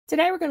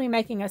Today we're going to be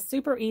making a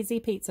super easy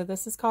pizza.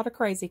 This is called a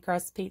crazy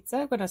crust pizza.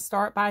 I'm going to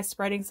start by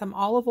spreading some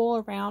olive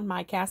oil around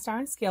my cast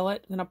iron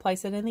skillet. I'm going to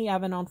place it in the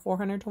oven on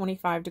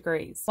 425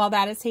 degrees. While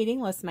that is heating,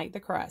 let's make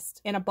the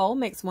crust. In a bowl,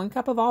 mix 1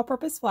 cup of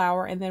all-purpose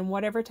flour and then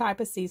whatever type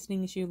of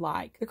seasonings you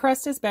like. The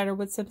crust is better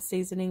with some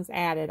seasonings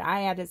added.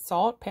 I added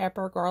salt,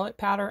 pepper, garlic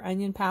powder,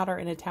 onion powder,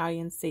 and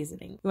Italian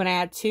seasoning. You want to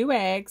add 2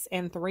 eggs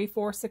and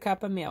 3/4 a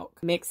cup of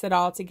milk. Mix it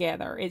all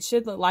together. It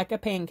should look like a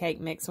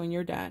pancake mix when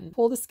you're done.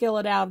 Pull the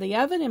skillet out of the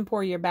oven and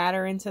pour your batter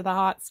into the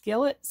hot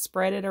skillet.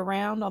 Spread it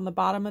around on the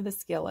bottom of the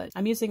skillet.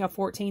 I'm using a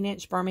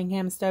 14-inch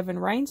Birmingham stove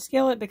and range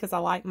skillet because I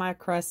like my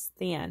crust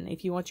thin.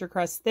 If you want your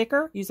crust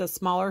thicker, use a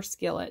smaller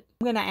skillet.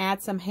 I'm going to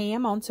add some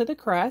ham onto the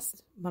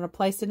crust. I'm going to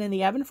place it in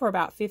the oven for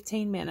about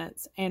 15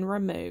 minutes and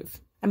remove.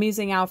 I'm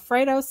using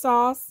Alfredo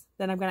sauce.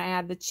 Then I'm going to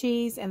add the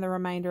cheese and the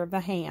remainder of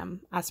the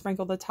ham. I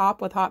sprinkle the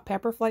top with hot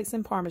pepper flakes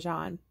and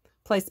Parmesan.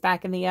 Place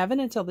back in the oven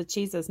until the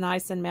cheese is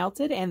nice and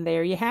melted, and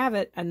there you have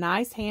it, a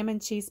nice ham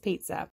and cheese pizza.